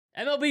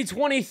MLB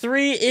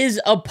 23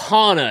 is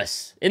upon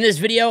us. In this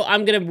video,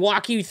 I'm going to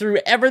walk you through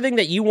everything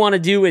that you want to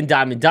do in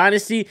Diamond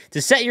Dynasty to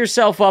set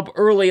yourself up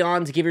early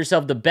on to give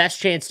yourself the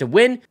best chance to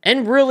win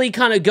and really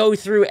kind of go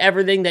through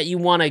everything that you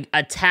want to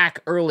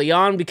attack early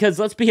on because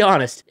let's be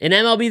honest, in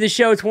MLB the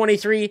Show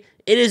 23,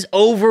 it is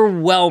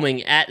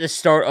overwhelming at the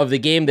start of the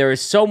game. There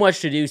is so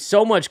much to do,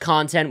 so much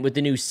content with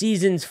the new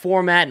seasons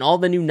format and all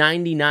the new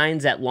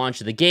 99s at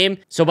launch of the game.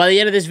 So by the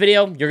end of this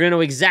video, you're going to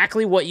know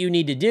exactly what you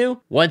need to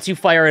do once you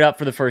fire it up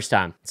for the first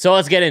time. So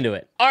let's get into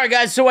it. All right,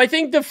 guys. So I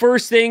think the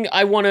first thing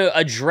I want to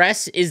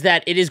address is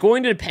that it is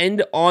going to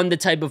depend on the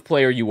type of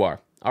player you are.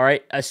 All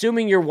right,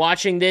 assuming you're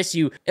watching this,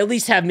 you at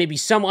least have maybe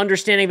some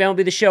understanding of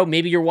MLB the Show.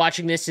 Maybe you're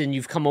watching this and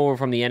you've come over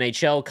from the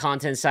NHL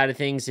content side of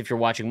things. If you're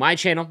watching my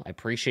channel, I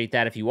appreciate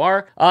that if you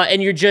are.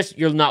 And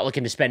you're not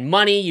looking to spend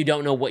money. You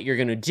don't know what you're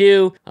going to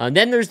do.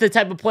 Then there's the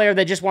type of player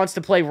that just wants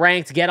to play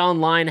ranked, get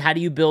online. How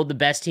do you build the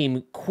best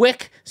team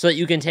quick so that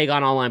you can take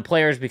on online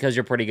players because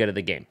you're pretty good at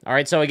the game? All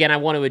right, so again, I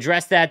want to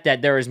address that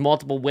there is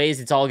multiple ways.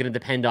 It's all going to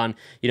depend on,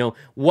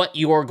 what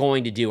you're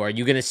going to do. Are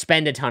you going to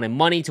spend a ton of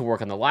money to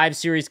work on the live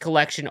series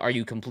collection? Are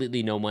you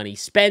completely no money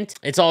spent?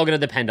 It's all going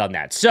to depend on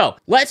that. So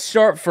let's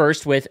start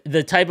first with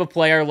the type of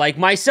player like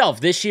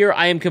myself. This year,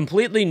 I am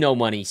completely no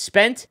money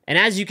spent. And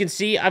as you can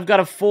see, I've got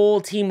a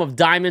full team of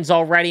diamonds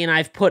already, and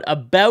I've put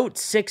about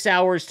 6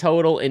 hours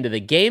total into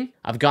the game.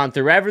 I've gone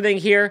through everything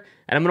here,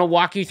 and I'm going to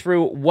walk you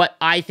through what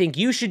I think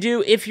you should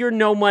do if you're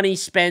no money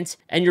spent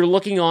and you're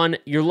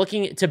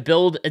looking to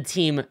build a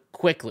team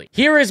quickly.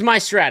 Here is my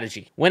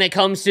strategy when it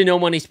comes to no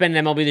money spent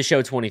in MLB the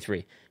Show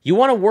 23. You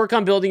want to work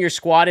on building your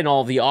squad in all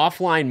of the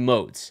offline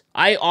modes.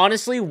 I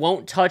honestly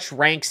won't touch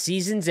ranked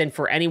seasons, and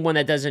for anyone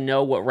that doesn't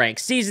know what ranked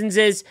seasons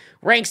is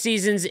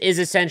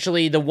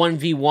essentially the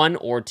 1v1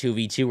 or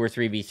 2v2 or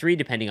 3v3,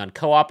 depending on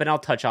co-op, and I'll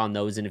touch on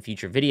those in a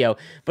future video.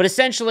 But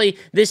essentially,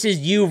 this is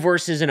you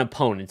versus an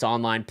opponent. It's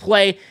online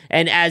play,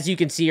 and as you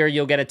can see here,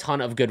 you'll get a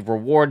ton of good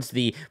rewards.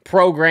 The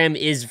program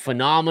is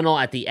phenomenal.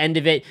 At the end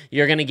of it,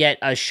 you're going to get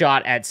a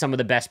shot at some of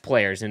the best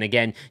players, and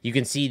again, you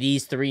can see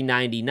these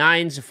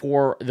 399s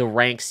for the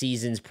ranked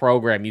seasons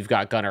program. You've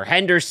got Gunnar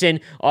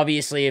Henderson,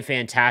 obviously a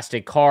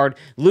fantastic card.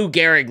 Lou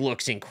Gehrig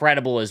looks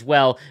incredible as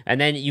well,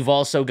 and then you've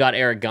also got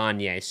Eric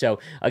Gagne. So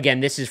again,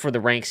 this is for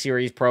the ranked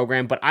series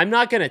program, but I'm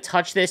not going to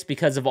touch this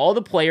because of all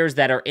the players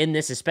that are in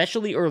this,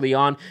 especially early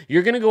on.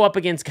 You're going to go up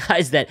against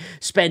guys that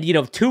spend,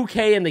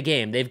 2K in the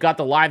game. They've got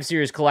the live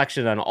series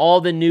collection on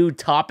all the new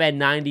top-end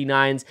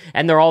 99s,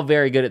 and they're all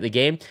very good at the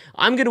game.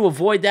 I'm going to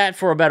avoid that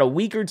for about a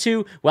week or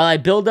two while I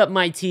build up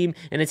my team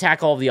and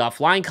attack all of the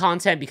offline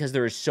content because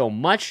there is so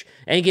much,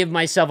 and give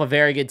myself a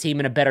very good team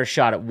and a better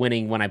shot at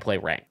winning when I play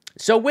ranked.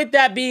 So with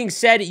that being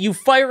said, you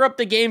fire up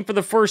the game for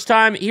the first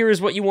time.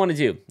 Here's what you want to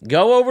do.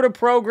 Go over to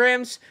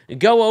programs,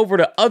 go over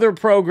to other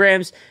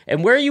programs,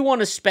 and where you want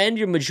to spend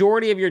your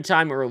majority of your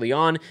time early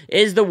on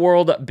is the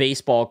World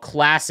Baseball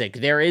Classic.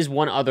 There is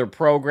one other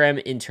program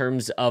in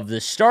terms of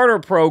the starter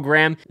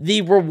program.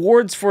 The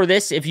rewards for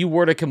this, if you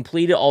were to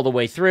complete it all the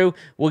way through,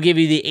 will give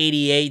you the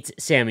 88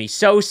 Sammy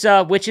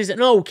Sosa, which is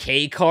an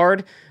okay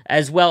card.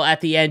 As well,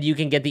 at the end, you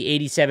can get the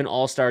 87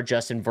 All-Star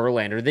Justin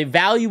Verlander. The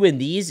value in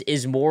these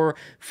is more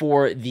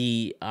for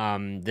the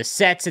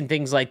sets and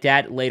things like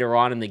that later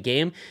on in the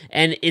game,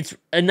 and it's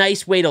a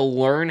nice way to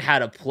learn how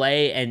to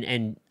play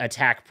and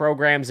attack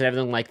programs and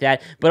everything like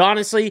that. But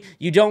honestly,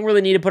 you don't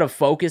really need to put a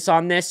focus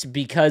on this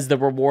because the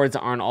rewards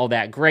aren't all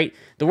that great.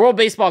 The World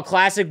Baseball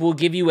Classic will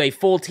give you a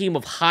full team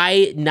of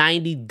high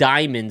 90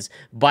 diamonds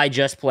by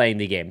just playing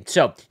the game.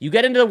 So you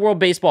get into the World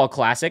Baseball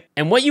Classic,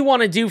 and what you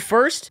want to do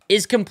first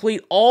is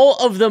complete all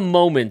of the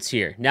moments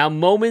here. Now,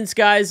 moments,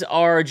 guys,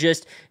 are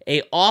just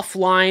a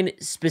offline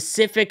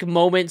specific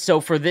moment.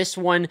 So for this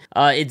one,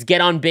 it's get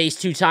on base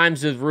 2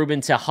 times with Ruben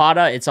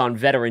Tejada. It's on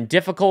veteran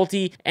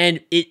difficulty, and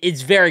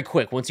it's very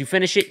quick. Once you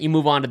finish it, you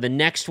move on to the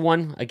next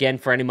one. Again,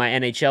 for any of my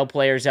NHL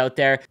players out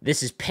there,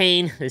 this is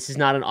pain. This is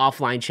not an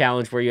offline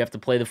challenge where you have to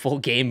play the full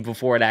game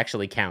before it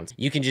actually counts.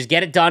 You can just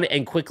get it done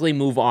and quickly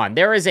move on.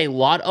 There is a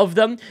lot of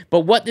them,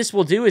 but what this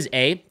will do is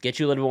get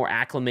you a little more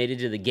acclimated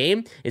to the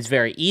game. It's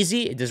very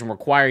easy. It doesn't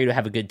require you to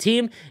have a good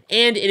team,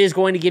 and it is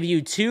going to give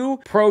you 2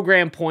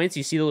 program points.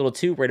 You see the little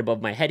 2 right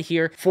above my head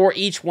here for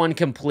each one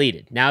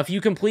completed. Now, if you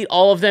complete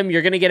all of them,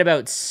 you're going to get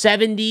about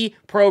 70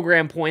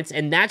 program points,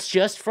 and that's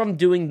just from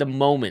doing the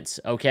moments,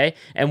 okay?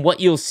 And what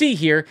you'll see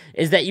here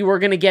is that you are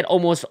going to get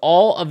almost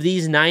all of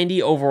these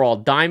 90 overall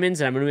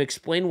diamonds, and I'm going to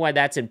explain why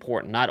that's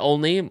important. Not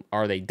only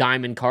are they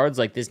diamond cards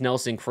like this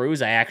Nelson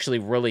Cruz, I actually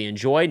really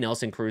enjoy.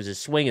 Nelson Cruz's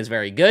swing is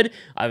very good.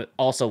 I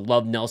also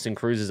love Nelson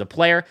Cruz as a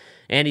player,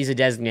 and he's a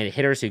designated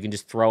hitter, so you can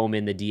just throw him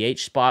in the DH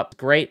spot.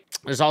 Great.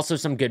 There's also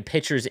some good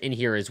pitchers in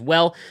here as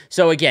well.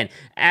 So again,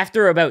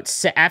 after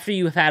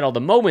you've had all the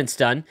moments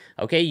done,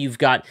 okay, you've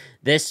got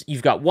this,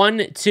 you've got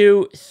 1,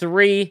 2,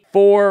 3,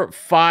 4,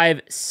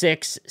 5,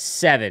 6,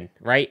 7,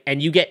 right?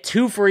 And you get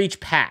 2 for each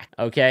pack,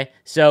 okay?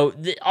 So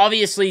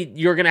obviously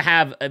you're going to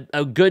have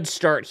a good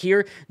start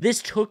here.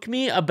 This took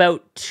me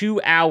about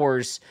 2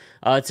 hours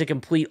to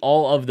complete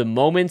all of the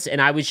moments,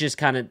 and I was just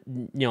kind of,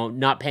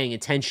 not paying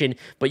attention,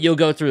 but you'll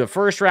go through the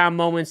first round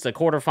moments, the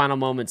quarterfinal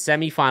moments,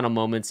 semifinal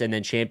moments, and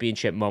then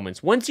championship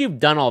moments. Once you've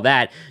done all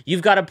that,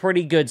 you've got a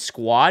pretty good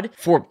squad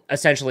for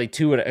essentially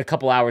a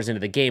couple hours into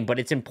the game, but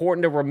it's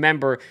important to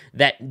remember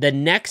that the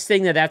next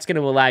thing that's going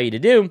to allow you to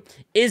do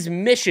is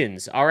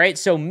missions, all right?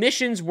 So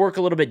missions work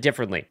a little bit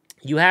differently.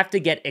 You have to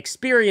get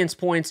experience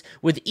points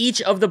with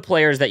each of the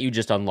players that you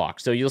just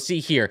unlocked. So you'll see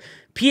here,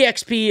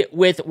 PXP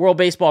with World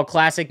Baseball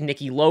Classic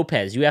Nicky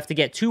Lopez. You have to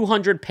get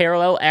 200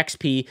 parallel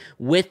XP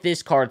with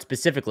this card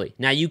specifically.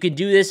 Now, you can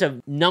do this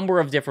a number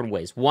of different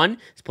ways. 1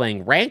 is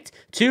playing ranked.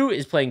 2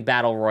 is playing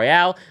Battle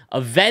Royale.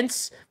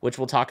 Events, which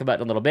we'll talk about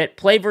in a little bit.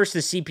 Play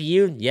versus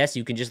CPU. Yes,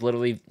 you can just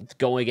literally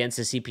go against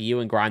the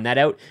CPU and grind that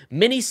out.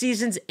 Mini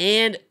seasons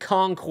and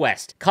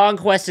Conquest.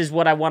 Conquest is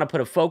what I want to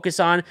put a focus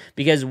on,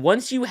 because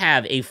once you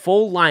have a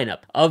full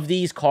lineup of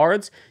these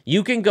cards,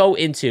 you can go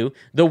into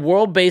the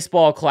World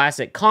Baseball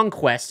Classic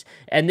Conquest,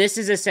 and this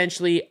is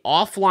essentially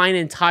offline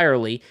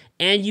entirely,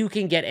 and you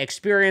can get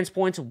experience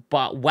points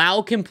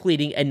while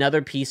completing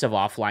another piece of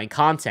offline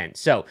content.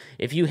 So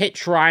if you hit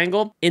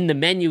triangle in the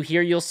menu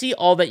here, you'll see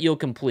all that you'll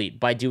complete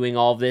by doing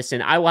all of this,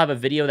 and I will have a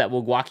video that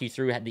will walk you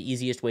through the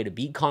easiest way to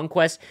beat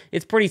Conquest.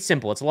 It's pretty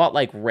simple. It's a lot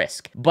like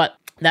Risk, but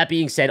that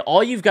being said,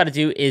 all you've got to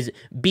do is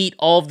beat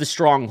all of the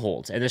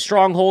strongholds, and the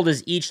stronghold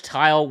is each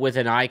tile with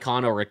an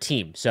icon or a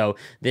team. So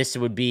this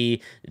would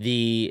be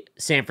the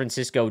San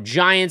Francisco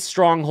Giants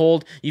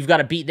stronghold. You've got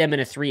to beat them in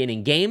a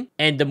 3-inning game,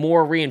 and the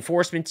more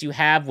reinforcements you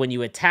have when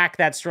you attack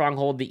that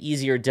stronghold, the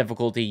easier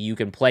difficulty you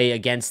can play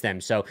against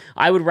them. So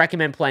I would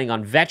recommend playing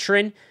on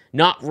Veteran,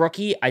 not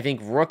Rookie. I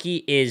think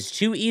Rookie is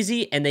too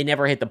easy, and they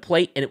never hit the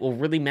plate, and it will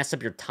really mess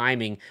up your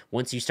timing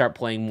once you start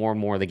playing more and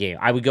more of the game.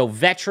 I would go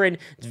Veteran.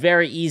 It's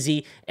very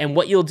easy, and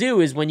what you'll do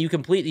is when you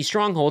complete these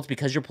strongholds,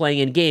 because you're playing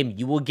in-game,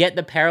 you will get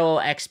the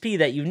parallel XP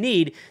that you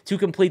need to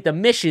complete the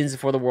missions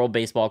for the World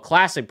Baseball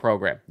Classic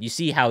program. You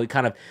see how it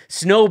kind of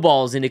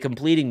snowballs into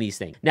completing these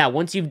things. Now,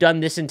 once you've done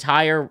this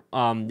entire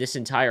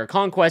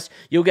conquest,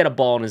 you'll get a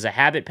Ball and as a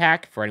Habit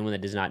pack. For anyone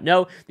that does not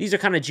know, these are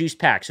kind of juice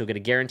packs. You'll get a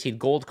guaranteed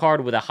gold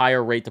card with a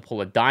higher rate to pull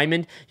a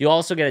diamond. You'll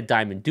also get a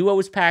Diamond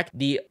Duos pack.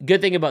 The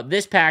good thing about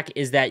this pack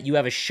is that you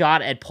have a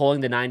shot at pulling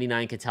the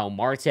 99 Ketel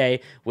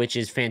Marte, which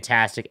is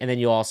fantastic, and then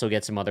you'll also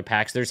get some other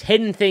packs. There's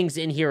hidden things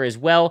in here as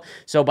well,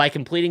 so by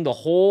completing the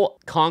whole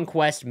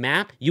Conquest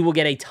map, you will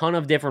get a ton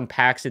of different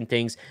packs and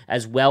things,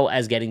 as well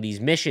as getting these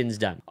missions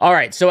done. All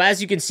right, so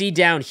as you can see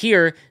down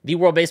here, the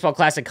World Baseball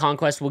Classic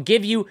Conquest will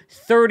give you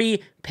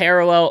 30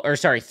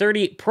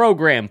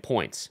 program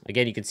points.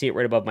 Again, you can see it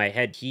right above my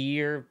head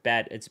here.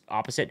 It's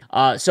opposite.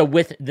 So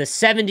with the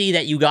 70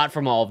 that you got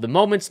from all of the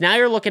moments, now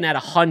you're looking at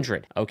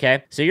 100,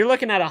 okay? So you're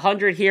looking at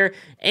 100 here,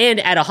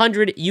 and at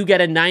 100, you get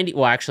a 90,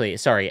 well, actually,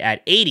 sorry,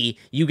 at 80,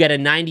 you get a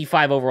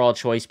 95 overall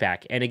choice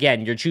pack. And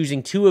again, you're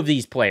choosing 2 of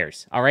these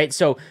players, all right?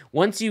 So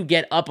once you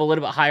get up a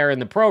little bit higher in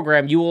the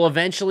program, you will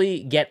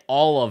eventually get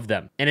all of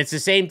them. And it's the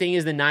same thing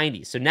as the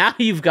 90s. So now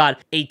you've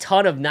got a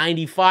ton of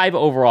 95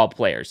 overall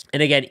players.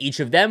 And again, each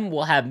of them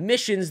will have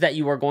missions that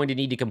you are going to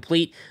need to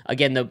complete.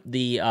 Again,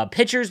 the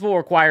pitchers will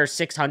require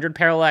 600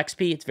 parallel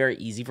XP. It's very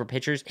easy for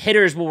pitchers.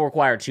 Hitters will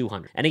require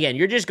 200. And again,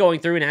 you're just going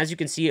through, and as you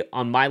can see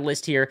on my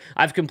list here,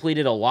 I've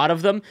completed a lot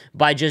of them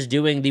by just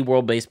doing the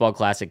World Baseball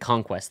Classic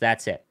Conquest.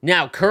 That's it.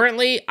 Now,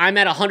 currently, I'm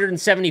at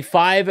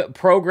 175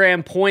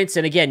 program points,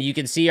 and again, you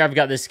can see I've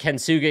got this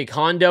Kensuke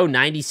Kondo,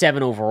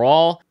 97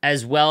 overall,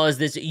 as well as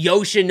this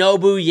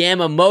Yoshinobu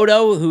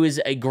Yamamoto, who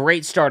is a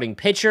great starting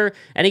pitcher.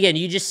 And again,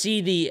 you just see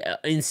the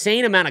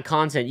insane amount of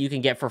content you can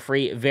get for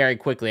free very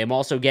quickly. I'm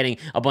also getting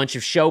a bunch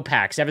of show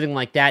packs, everything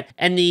like that.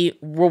 And the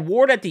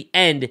reward at the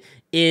end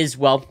is,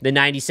 well, the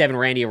 97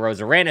 Randy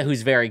Arozarena,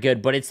 who's very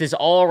good, but it's this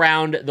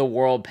all-around the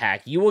world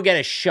pack. You will get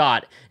a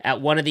shot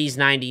at one of these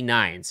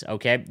 99s,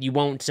 okay? You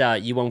won't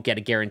get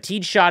a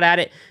guaranteed shot at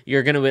it.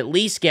 You're going to at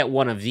least get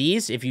one of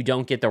these if you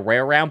don't get the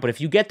rare round, but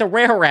if you get the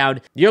rare round,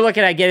 you're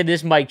looking at getting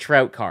this Mike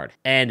Trout card.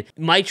 And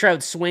Mike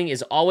Trout's swing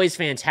is always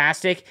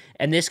fantastic,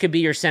 and this could be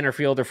your center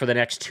fielder for the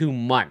next 2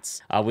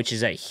 months, which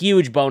is a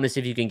huge bonus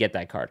if you can get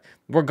that card.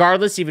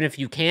 Regardless, even if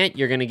you can't,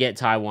 you're going to get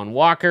Taijuan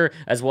Walker,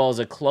 as well as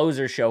a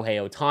closer,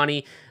 Shohei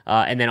Ohtani,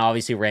 and then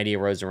obviously Randy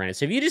Arozarena.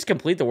 So if you just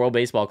complete the World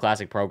Baseball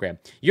Classic program,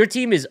 your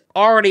team is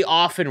already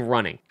off and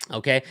running,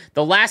 okay?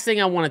 The last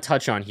thing I want to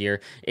touch on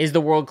here is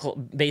the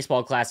World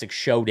Baseball Classic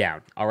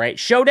Showdown, all right?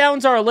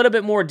 Showdowns are a little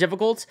bit more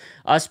difficult,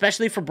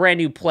 especially for brand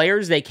new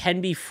players. They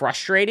can be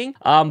frustrating,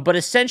 but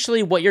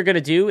essentially what you're going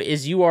to do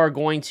is you are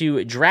going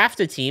to draft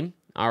a team.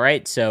 All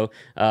right, so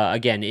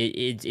again,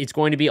 it's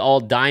going to be all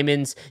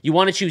diamonds. You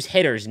want to choose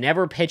hitters,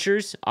 never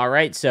pitchers. All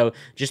right, so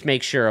just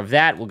make sure of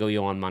that. We'll go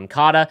you on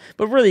Moncada,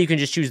 but really you can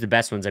just choose the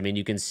best ones. I mean,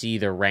 you can see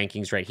their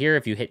rankings right here.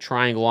 If you hit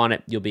triangle on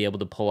it, you'll be able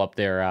to pull up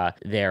their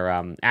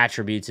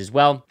attributes as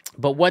well.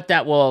 But what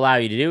that will allow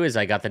you to do is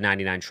I got the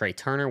 99 Trey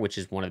Turner, which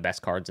is one of the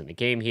best cards in the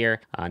game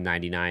here.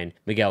 99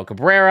 Miguel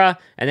Cabrera.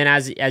 And then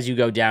as you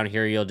go down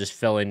here, you'll just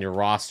fill in your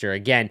roster.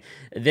 Again,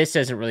 this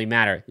doesn't really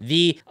matter.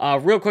 The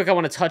real quick, I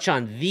want to touch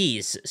on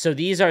these. So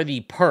these are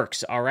the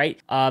perks, all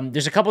right?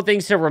 There's a couple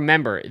things to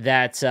remember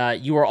that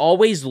you are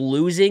always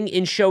losing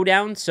in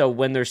Showdown. So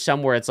when there's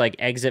somewhere it's like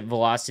exit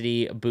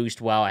velocity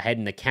boost while ahead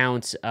in the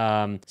counts.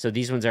 So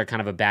these ones are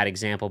kind of a bad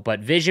example. But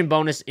vision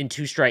bonus in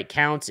 2-strike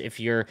counts. If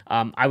you're,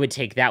 I would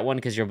take that one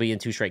because you'll be in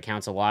 2-strike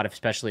counts a lot,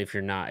 especially if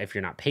you're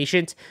not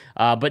patient.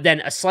 But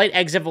then a slight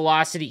exit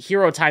velocity,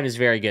 hero time is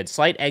very good.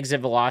 Slight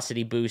exit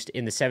velocity boost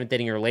in the 7th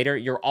inning or later.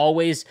 You're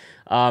always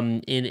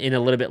in a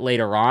little bit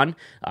later on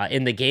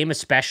in the game,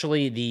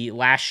 especially the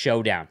last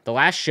showdown. The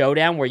last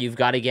showdown where you've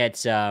got to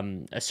get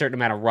a certain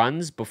amount of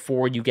runs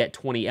before you get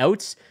 20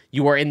 outs.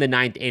 You are in the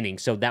 9th inning,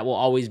 so that will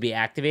always be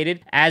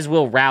activated, as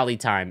will rally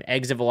time,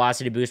 exit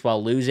velocity boost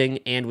while losing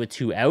and with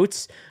 2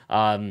 outs.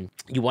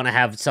 You want to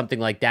have something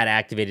like that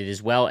activated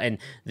as well, and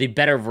the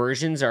better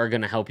versions are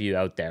going to help you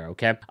out there,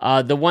 okay?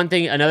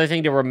 Another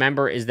thing to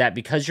remember is that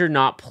because you're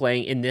not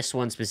playing, in this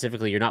one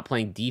specifically, you're not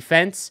playing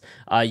defense,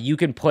 you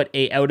can put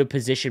a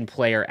out-of-position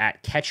player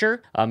at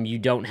catcher. You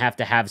don't have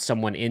to have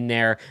someone in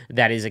there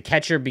that is a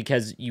catcher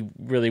because you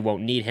really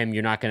won't need him.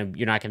 You're not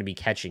gonna be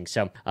catching.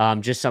 So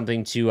just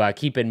something to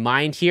keep in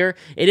mind here.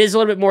 It is a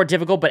little bit more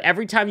difficult, but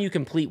every time you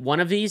complete one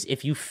of these,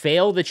 if you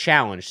fail the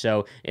challenge,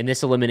 so in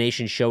this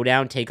elimination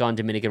showdown, take on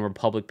Dominican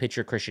Republic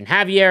pitcher Christian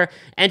Javier,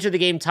 enter the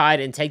game tied,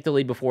 and take the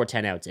lead before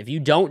 10 outs. If you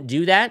don't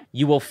do that,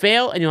 you will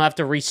fail and you'll have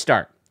to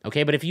restart.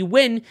 Okay, but if you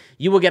win,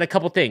 you will get a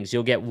couple things.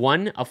 You'll get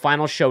one, a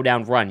final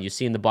showdown run. You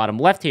see in the bottom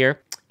left here,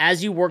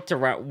 as you work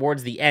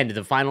towards the end of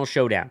the final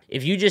showdown.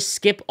 If you just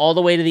skip all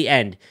the way to the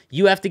end,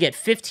 you have to get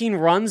 15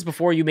 runs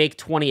before you make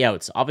 20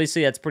 outs.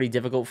 Obviously, that's pretty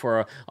difficult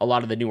for a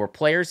lot of the newer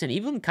players, and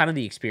even kind of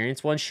the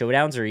experienced ones.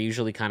 Showdowns are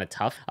usually kind of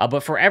tough. But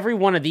for every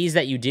one of these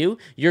that you do,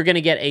 you're going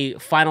to get a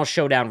final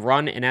showdown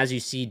run, and as you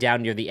see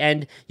down near the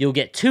end, you'll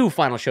get 2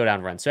 final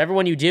showdown runs. So every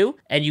one you do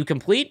and you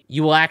complete,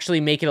 you will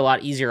actually make it a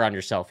lot easier on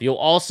yourself. You'll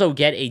also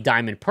get a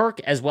diamond perk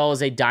as well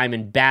as a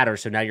diamond batter,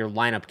 so now your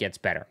lineup gets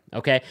better.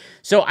 Okay,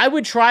 so I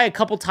would try a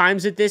couple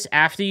times at this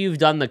after you've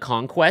done the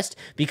conquest,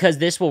 because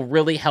this will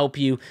really help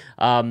you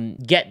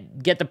get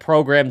the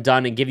program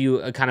done and give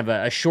you a kind of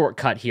a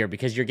shortcut here,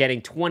 because you're getting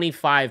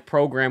 25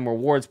 program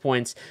rewards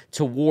points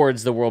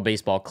towards the World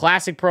Baseball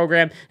Classic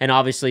program, and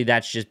obviously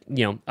that's just,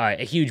 you know,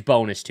 a huge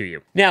bonus to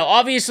you. Now,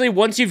 obviously,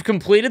 once you've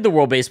completed the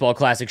World Baseball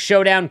Classic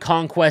Showdown,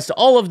 Conquest,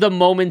 all of the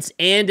moments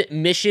and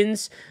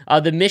missions,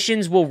 the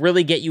missions will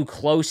really get you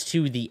close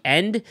to the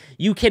end.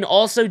 You can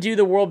also do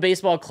the World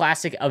Baseball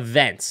Classic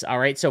events, all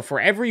right? So for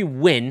every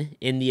win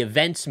in the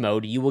events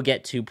mode, you will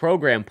get 2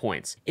 program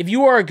points. If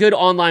you are a good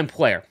online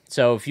player,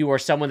 so if you are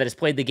someone that has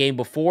played the game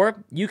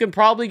before, you can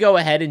probably go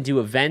ahead and do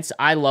events.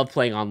 I love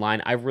playing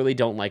online. I really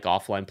don't like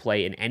offline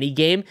play in any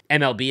game.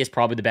 MLB is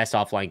probably the best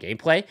offline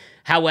gameplay.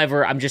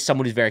 However, I'm just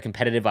someone who's very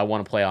competitive. I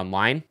want to play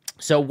online.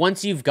 So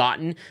once you've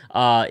gotten,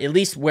 at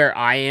least where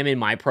I am in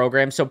my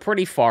program, so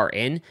pretty far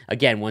in,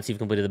 again, once you've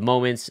completed the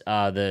moments,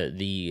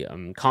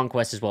 the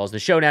conquest as well as the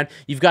showdown,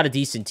 you've got a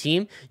decent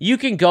team. You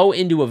can go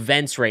into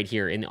events right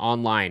here in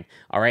online,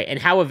 all right? And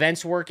how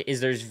events work is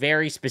there's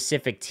very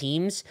specific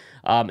teams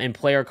and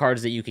player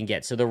cards that you can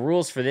get. So the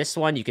rules for this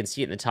one, you can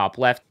see it in the top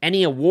left.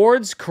 Any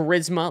awards,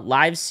 charisma,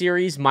 live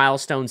series,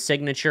 milestone,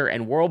 signature,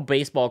 and World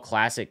Baseball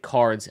Classic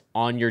cards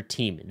on your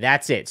team.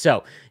 That's it.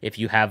 So if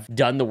you have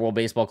done the World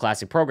Baseball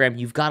Classic program,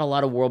 you've got a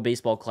lot of World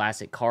Baseball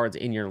Classic cards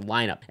in your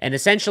lineup. And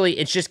essentially,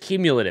 it's just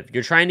cumulative.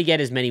 You're trying to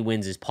get as many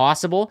wins as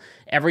possible.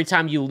 Every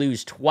time you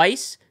lose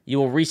twice, you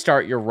will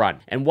restart your run.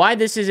 And why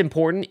this is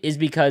important is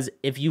because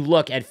if you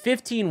look at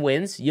 15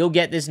 wins, you'll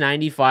get this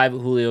 95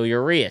 Julio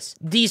Urias.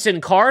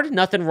 Decent card,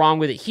 nothing wrong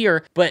with it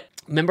here, but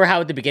remember how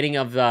at the beginning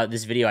of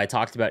this video I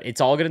talked about, it's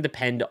all going to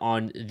depend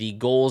on the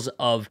goals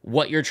of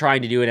what you're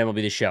trying to do at MLB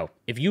The Show.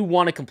 If you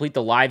want to complete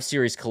the live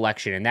series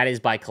collection, and that is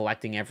by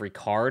collecting every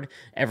card,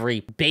 every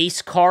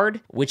base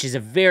card, which is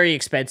a very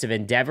expensive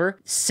endeavor,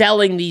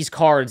 selling these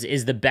cards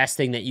is the best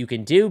thing that you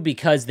can do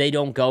because they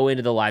don't go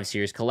into the live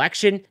series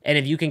collection. And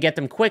if you can get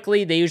them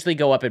quickly, they usually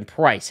go up in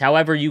price.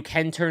 However, you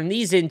can turn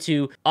these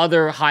into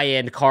other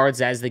high-end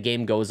cards as the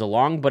game goes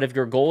along. But if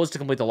your goal is to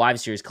complete the live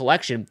series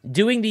collection,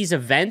 doing these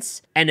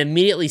events and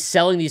immediately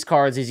selling these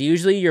cards is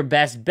usually your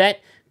best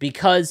bet,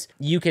 because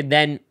you can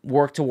then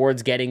work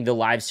towards getting the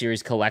live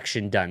series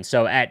collection done.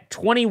 So at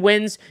 20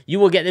 wins, you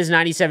will get this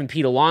 97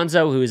 Pete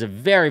Alonso, who is a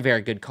very,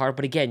 very good card.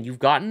 But again, you've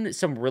gotten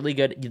some really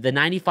good, the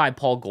 95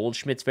 Paul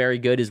Goldschmidt's very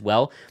good as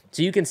well.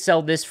 So you can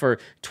sell this for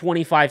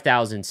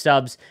 25,000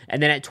 subs. And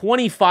then at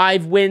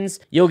 25 wins,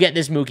 you'll get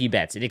this Mookie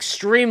Betts, an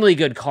extremely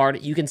good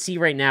card. You can see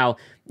right now,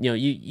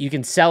 you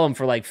can sell them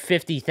for like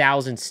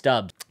 50,000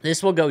 stubs.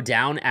 This will go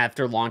down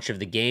after launch of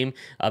the game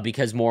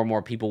because more and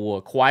more people will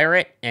acquire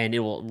it, and it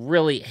will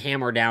really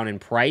hammer down in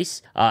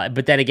price.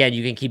 But then again,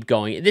 you can keep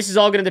going. This is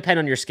all going to depend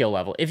on your skill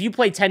level. If you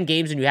play 10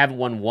 games and you haven't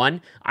won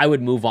one, I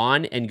would move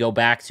on and go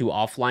back to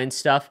offline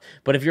stuff.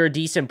 But if you're a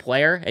decent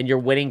player and you're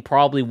winning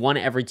probably one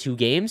every 2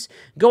 games,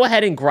 go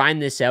ahead and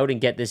grind this out and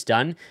get this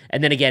done.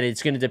 And then again,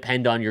 it's going to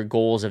depend on your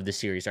goals of the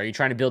series. Are you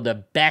trying to build the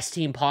best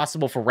team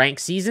possible for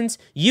ranked seasons?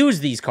 Use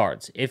these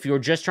cards. If you're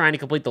just trying to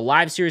complete the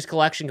live series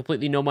collection,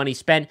 completely no money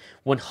spent,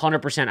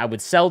 100% I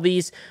would sell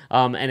these.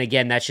 And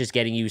again, that's just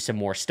getting you some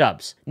more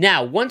stubs.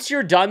 Now, once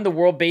you're done the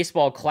World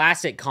Baseball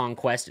Classic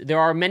conquest, there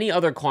are many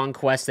other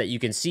conquests that you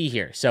can see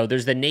here. So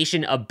there's the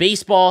Nation of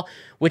Baseball,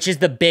 which is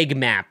the big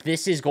map.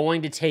 This is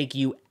going to take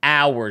you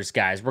hours,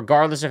 guys,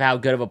 regardless of how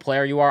good of a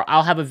player you are.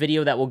 I'll have a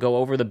video that will go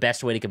over the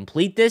best way to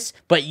complete this,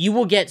 but you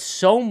will get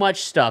so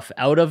much stuff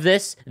out of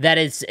this that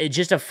it's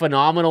just a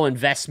phenomenal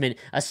investment,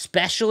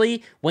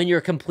 especially when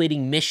you're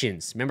completing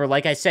missions. Remember,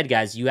 like I said,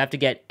 guys, you have to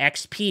get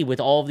XP with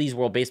all of these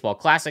World Baseball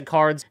Classic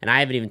cards, and I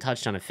haven't even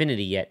touched on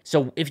Affinity yet.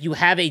 So if you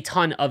have a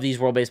ton of these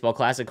World Baseball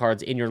Classic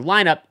cards in your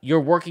lineup, you're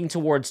working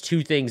towards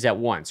 2 things at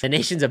once: the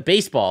Nations of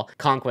Baseball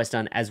conquest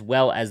done, as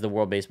well as the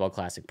World Baseball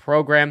Classic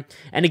program.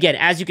 And again,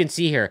 as you can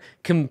see here,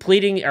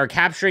 completing or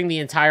capturing the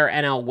entire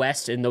NL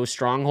West in those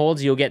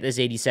strongholds, you'll get this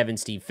 87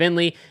 Steve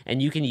Finley,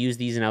 and you can use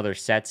these in other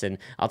sets, and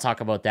I'll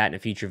talk about that in a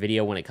future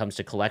video. When it comes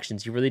to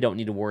collections, you really don't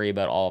need to worry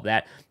about all of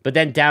that. But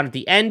then down at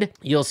the end,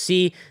 you'll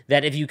see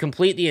that if you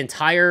complete the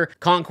entire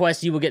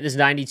conquest, you will get this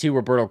 92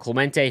 Roberto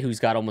Clemente, who's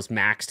got almost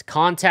maxed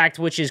contact,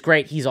 which is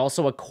great. He's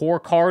also a core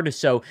card,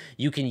 so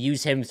you can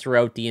use him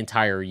throughout the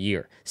entire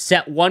year.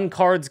 Set 1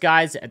 cards,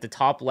 guys, at the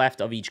top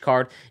left of each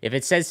card. If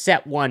it says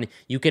set 1,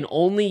 you can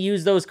only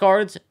use those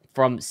cards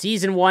from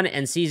Season 1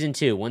 and Season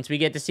 2. Once we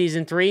get to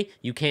Season 3,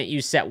 you can't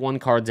use set 1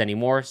 cards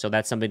anymore, so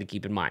that's something to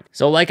keep in mind.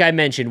 So like I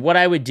mentioned, what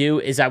I would do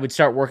is I would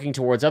start working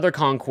towards other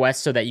conquests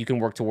so that you can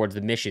work towards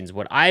the missions.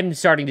 What I'm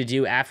starting to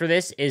do after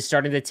this is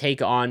starting to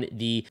take on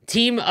the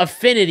Team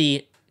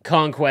Affinity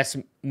conquest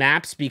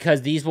maps,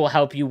 because these will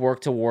help you work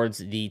towards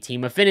the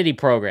Team Affinity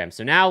program.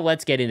 So now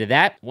let's get into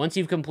that. Once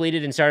you've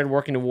completed and started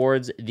working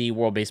towards the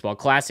World Baseball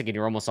Classic and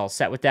you're almost all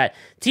set with that,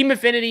 Team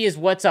Affinity is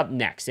what's up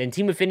next. And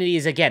Team Affinity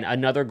is, again,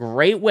 another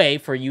great way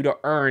for you to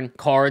earn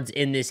cards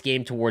in this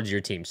game towards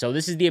your team. So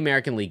this is the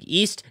American League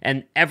East,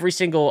 and every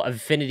single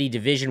Affinity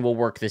division will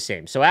work the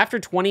same. So after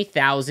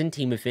 20,000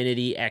 Team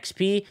Affinity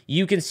XP,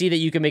 you can see that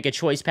you can make a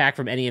choice pack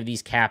from any of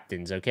these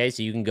captains, okay?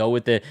 So you can go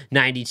with the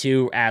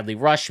 92 Adley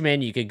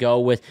Rutschman, you could go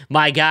with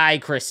my guy,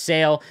 Chris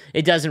Sale.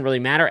 It doesn't really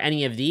matter,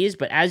 any of these,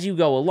 but as you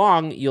go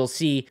along, you'll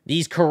see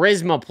these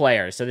charisma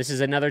players. So this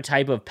is another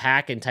type of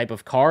pack and type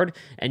of card,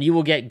 and you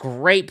will get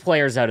great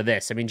players out of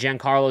this. I mean,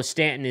 Giancarlo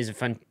Stanton is a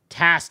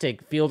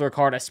fantastic fielder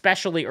card,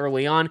 especially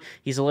early on.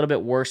 He's a little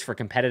bit worse for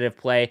competitive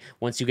play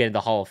once you get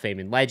into Hall of Fame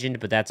and Legend,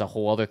 but that's a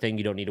whole other thing.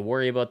 You don't need to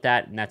worry about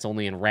that, and that's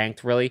only in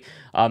ranked, really.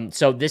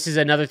 So this is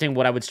another thing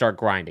what I would start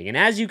grinding. And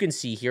as you can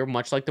see here,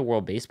 much like the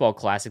World Baseball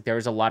Classic, there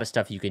is a lot of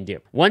stuff you can do.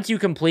 Once you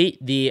complete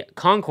the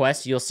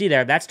conquest, you'll see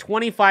there, that's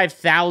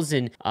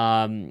 25,000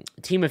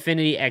 Team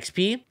Affinity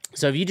XP.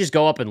 So if you just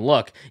go up and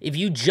look, if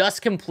you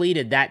just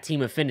completed that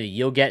Team Affinity,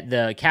 you'll get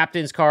the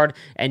captain's card,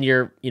 and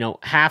you're,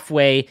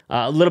 halfway,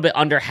 a little bit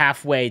under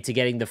halfway to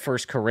getting the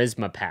first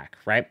charisma pack,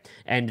 right?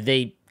 And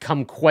they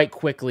come quite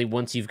quickly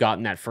once you've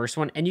gotten that first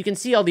one. And you can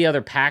see all the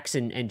other packs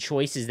and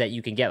choices that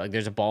you can get. Like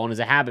there's a Ball and as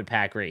a Habit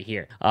pack right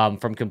here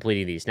from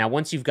completing these. Now,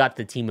 once you've got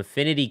the Team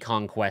Affinity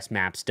conquest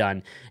maps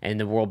done and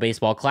the World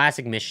Baseball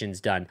Classic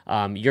missions done,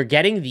 you're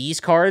getting these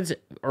cards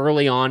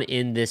early on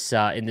in this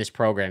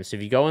program. So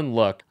if you go and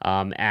look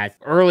at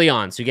early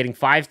on, so you're getting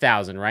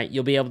 5,000, right?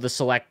 You'll be able to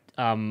select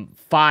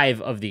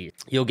 5 of these.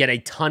 You'll get a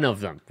ton of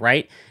them,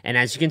 right? And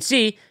as you can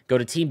see, go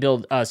to team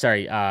build,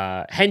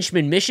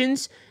 henchman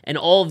missions, and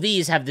all of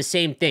these have the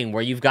same thing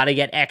where you've got to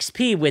get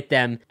XP with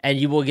them, and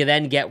you will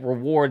then get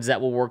rewards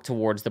that will work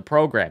towards the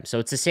program. So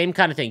it's the same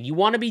kind of thing. You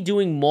want to be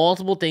doing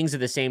multiple things at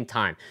the same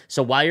time.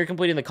 So while you're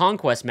completing the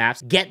conquest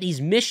maps, get these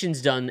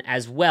missions done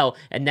as well,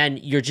 and then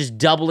you're just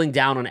doubling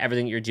down on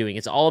everything that you're doing.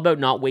 It's all about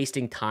not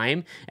wasting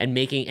time and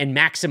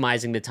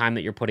maximizing the time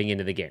that you're putting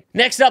into the game.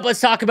 Next up, let's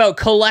talk about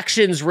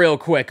collections real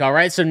quick, all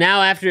right? So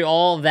now after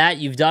all of that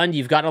you've done,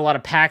 you've gotten a lot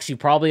of packs, you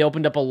probably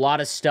opened up a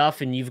lot of stuff,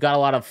 and you've got a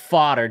lot of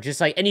fodder,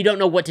 and you don't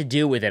know what to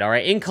do with it, all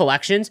right? In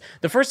collections,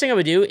 the first thing I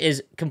would do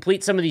is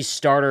complete some of these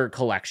starter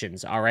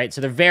collections, all right? So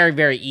they're very,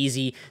 very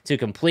easy to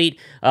complete.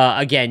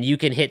 Again, you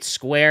can hit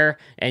square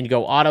and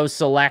go auto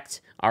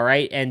select, all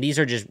right? And these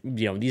are just,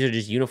 these are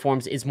just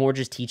uniforms. It's more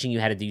just teaching you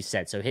how to do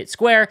sets. So hit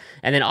square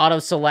and then auto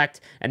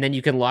select, and then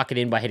you can lock it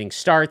in by hitting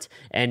start,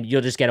 and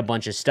you'll just get a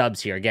bunch of stubs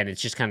here. Again, it's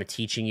just kind of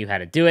teaching you how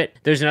to do it.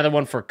 There's another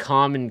one for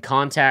common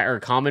contact or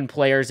common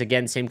players.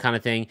 Again, same kind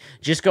of thing.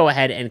 Just go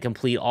ahead and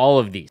complete all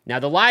of these. Now,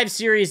 the live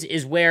series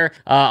is where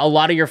a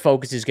lot of your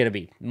focus is going to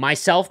be.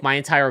 Myself, my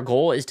entire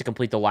goal is to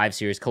complete the live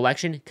series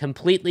collection,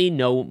 completely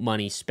no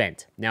money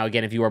spent. Now,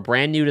 again, if you are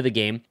brand new to the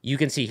game, you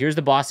can see here's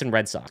the Boston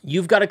Red Sox.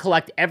 You've got to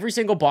collect every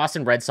single single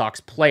Boston Red Sox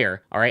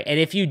player, all right? And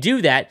if you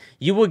do that,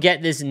 you will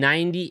get this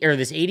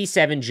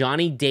 87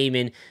 Johnny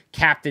Damon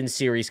Captain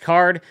Series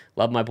card.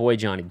 Love my boy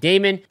Johnny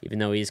Damon, even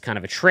though he's kind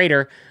of a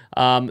traitor,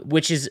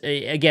 which is,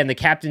 again, the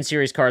Captain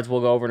Series cards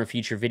we'll go over in a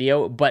future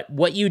video. But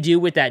what you do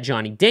with that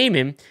Johnny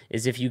Damon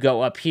is if you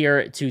go up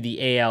here to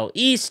the AL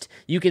East,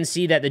 you can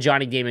see that the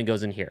Johnny Damon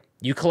goes in here.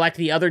 You collect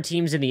the other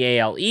teams in the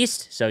AL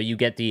East, so you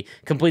get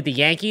complete the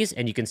Yankees,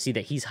 and you can see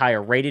that he's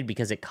higher rated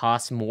because it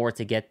costs more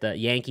to get the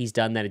Yankees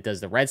done than it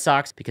does the Red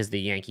Sox because the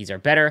Yankees are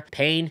better.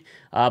 Pain.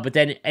 But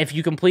then if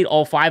you complete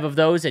all 5 of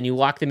those and you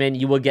lock them in,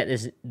 you will get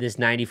this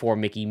 94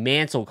 Mickey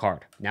Mantle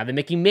card. Now the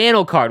Mickey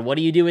Mantle card, what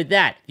do you do with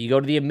that? If you go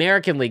to the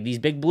American League, these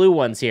big blue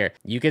ones here,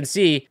 you can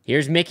see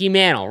here's Mickey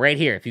Mantle right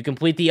here. If you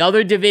complete the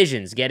other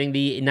divisions, getting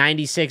the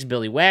 96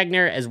 Billy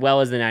Wagner as well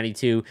as the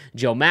 92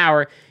 Joe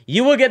Mauer,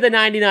 you will get the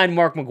 99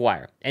 Mark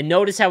McGwire. And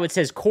notice how it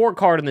says core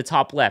card in the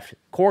top left.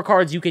 Core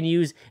cards you can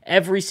use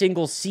every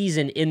single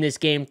season in this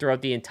game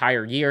throughout the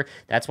entire year.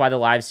 That's why the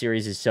live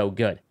series is so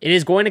good. It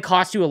is going to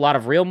cost you a lot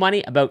of real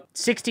money, about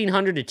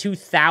 $1,600 to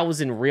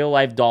 $2,000 real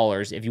life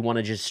dollars if you want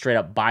to just straight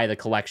up buy the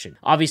collection.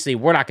 Obviously,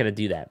 we're not going to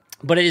do that,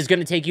 but it is going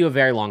to take you a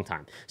very long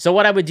time. So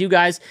what I would do,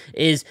 guys,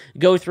 is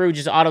go through,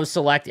 just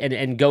auto-select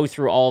and go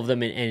through all of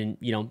them and,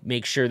 you know,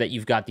 make sure that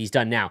you've got these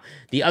done. Now,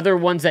 the other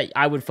ones that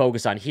I would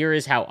focus on, here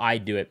is how I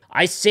do it.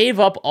 I save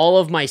up all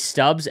of my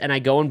stubs, and I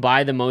go and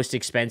buy the most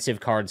expensive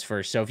cards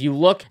first. So if you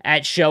look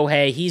at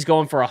Shohei, he's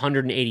going for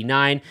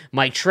 189.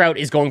 Mike Trout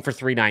is going for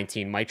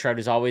 319. Mike Trout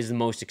is always the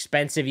most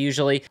expensive,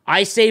 usually.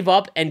 I save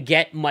up and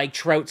get Mike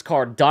Trout's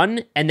card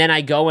done, and then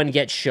I go and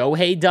get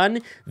Shohei done.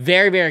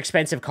 Very, very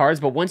expensive cards,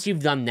 but once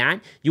you've done that,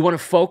 you want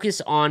to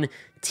focus on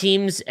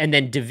teams and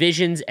then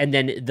divisions and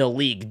then the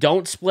league.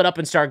 Don't split up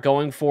and start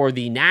going for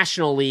the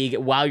National League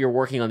while you're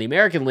working on the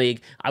American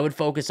League. I would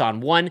focus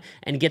on one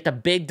and get the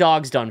big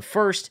dogs done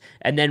first,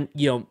 and then,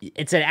 you know,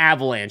 it's an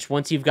avalanche.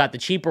 Once you've got the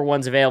cheaper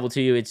ones available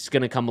to you, it's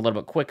going to come a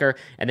little bit quicker,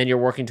 and then you're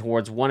working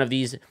towards one of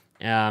these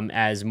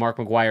as Mark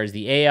McGwire is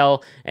the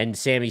AL and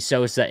Sammy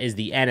Sosa is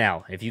the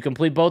NL. If you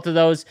complete both of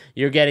those,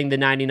 you're getting the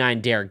 99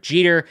 Derek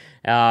Jeter.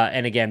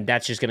 And again,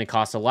 that's just going to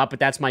cost a lot,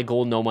 but that's my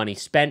goal, no money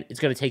spent. It's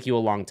going to take you a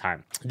long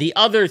time. The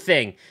other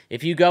thing,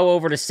 if you go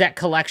over to set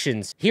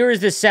collections, here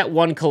is the set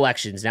 1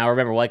 collections. Now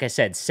remember, like I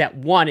said, set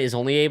 1 is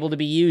only able to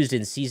be used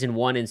in season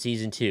 1 and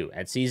season 2.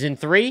 At season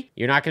 3,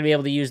 you're not going to be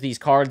able to use these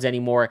cards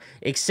anymore,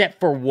 except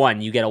for one.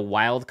 You get a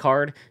wild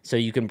card, so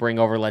you can bring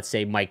over, let's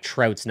say, Mike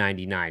Trout's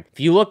 99. If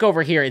you look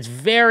over here, it's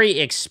very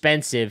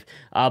expensive,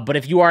 but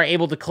if you are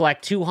able to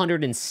collect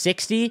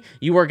 260,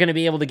 you are going to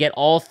be able to get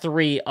all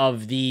 3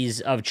 of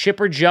these, of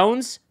Chipper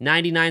Jones,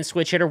 99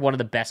 switch hitter, one of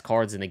the best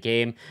cards in the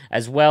game,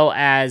 as well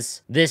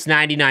as this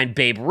 99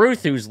 Babe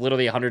Ruth, who's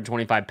literally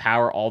 125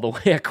 power all the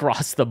way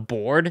across the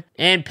board,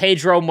 and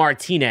Pedro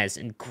Martinez,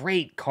 and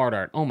great card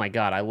art. Oh my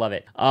god, I love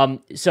it.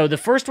 So the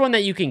first one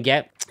that you can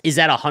get is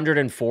at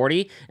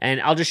 140, and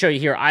I'll just show you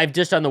here. I've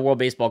just done the World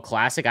Baseball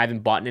Classic. I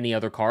haven't bought any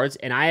other cards,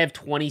 and I have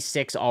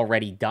 26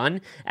 already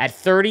done. At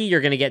 30,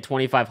 you're going to get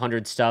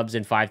 2,500 stubs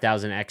and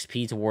 5,000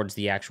 XP towards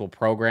the actual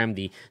program,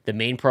 the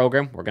main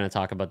program. We're going to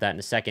talk about that in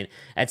a second.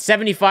 At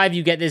 75,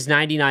 you get this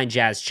 99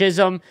 Jazz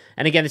Chisholm,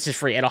 and again, this is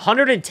free. At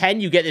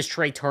 110, you get this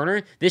Trey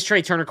Turner. This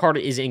Trey Turner card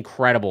is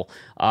incredible.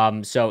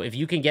 So if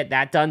you can get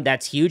that done,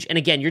 that's huge. And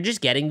again, you're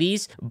just getting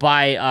these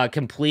by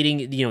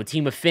completing, you know,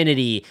 Team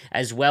Affinity,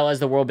 as well as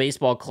the World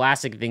Baseball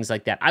Classic, things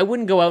like that. I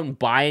wouldn't go out and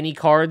buy any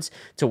cards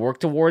to work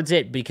towards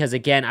it because,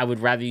 again, I would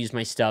rather use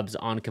my stubs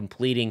on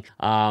completing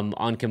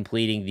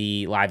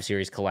the live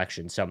series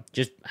collection. So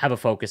just have a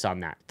focus on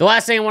that. The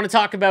last thing I want to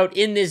talk about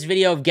in this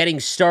video of getting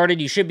started,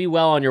 you should be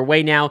well on your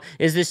way now,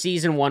 is the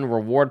Season 1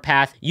 reward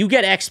path. You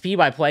get XP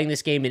by playing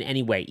this game in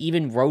any way,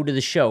 even Road to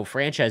the Show,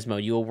 franchise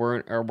mode, you will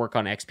work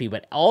on XP,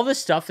 but all the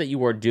stuff that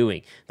you are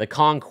doing, the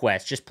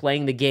conquest, just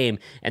playing the game,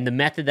 and the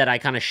method that I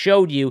kind of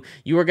showed you,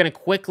 you are going to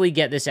quickly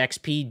get this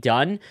XP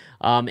done.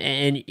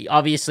 And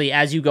obviously,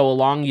 as you go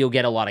along, you'll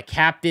get a lot of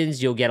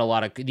captains, you'll get a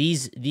lot of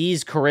these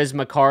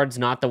charisma cards,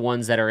 not the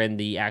ones that are in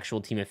the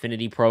actual Team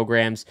Affinity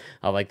programs,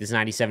 like this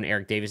 97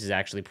 Eric Davis is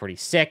actually pretty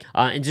sick,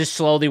 and just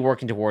slowly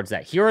working towards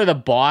that. Here are the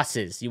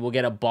bosses. You will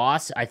get a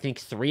boss, I think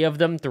 3 of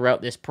them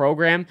throughout this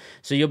program,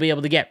 so you'll be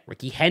able to get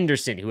Ricky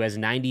Henderson, who has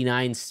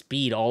 99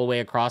 speed all the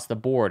way across the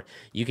board.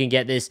 You can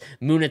get this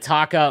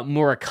Munetaka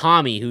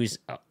Murakami, who's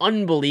an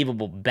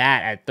unbelievable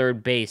bat at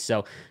third base,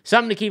 so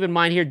something to keep in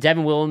mind here.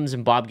 Devin Williams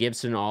and Bob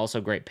Gibson are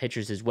also great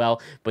pitchers as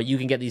well, but you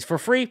can get these for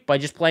free by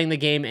just playing the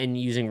game and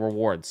using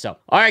rewards. So,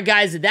 all right,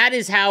 guys, that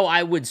is how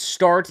I would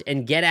start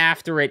and get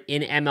after it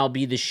in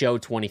MLB The Show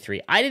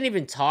 23. I didn't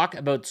even talk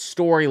about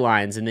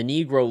storylines in the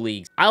Negro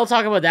Leagues. I'll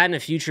talk about that in a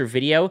future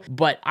video,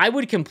 but I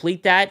would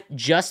complete that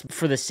just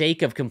for the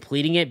sake of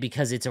completing it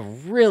because it's a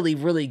really,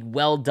 really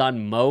well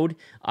done mode.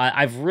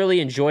 I've really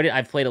enjoyed it.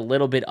 I've played a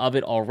little bit of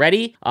it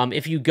already.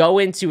 If you go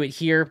into it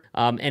here,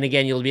 and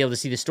again, you'll be able to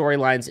see the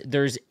storylines.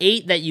 There's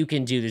 8 that you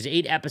can do. There's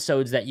 8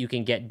 episodes that you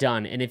can get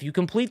done, and if you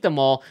complete them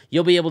all,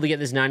 you'll be able to get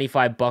this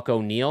 95 Buck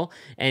O'Neil.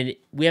 And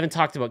we haven't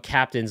talked about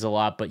captains happens a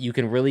lot, but you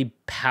can really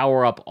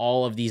power up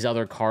all of these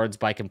other cards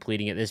by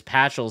completing it. This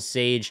Satchel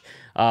Page,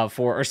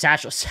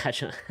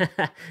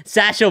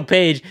 Satchel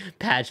Page,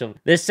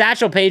 This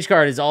Satchel Page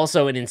card is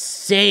also an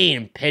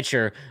insane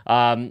pitcher,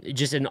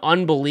 just an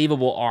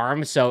unbelievable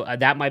arm, so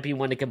that might be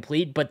one to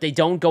complete, but they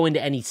don't go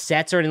into any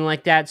sets or anything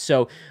like that,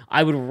 so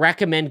I would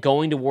recommend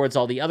going towards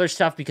all the other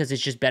stuff because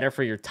it's just better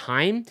for your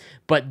time,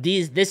 but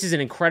this is an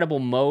incredible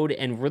mode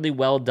and really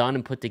well done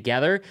and put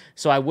together,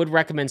 so I would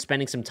recommend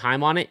spending some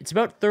time on it. It's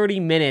about 30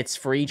 minutes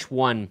for each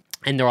one,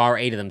 and there are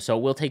 8 of them, so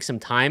it will take some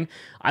time.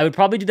 I would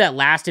probably do that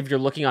last if you're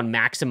looking on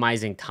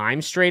maximizing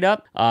time straight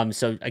up.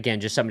 So again,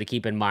 just something to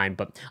keep in mind.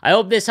 But I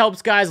hope this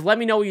helps, guys. Let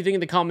me know what you think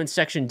in the comments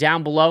section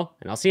down below,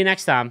 and I'll see you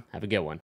next time. Have a good one.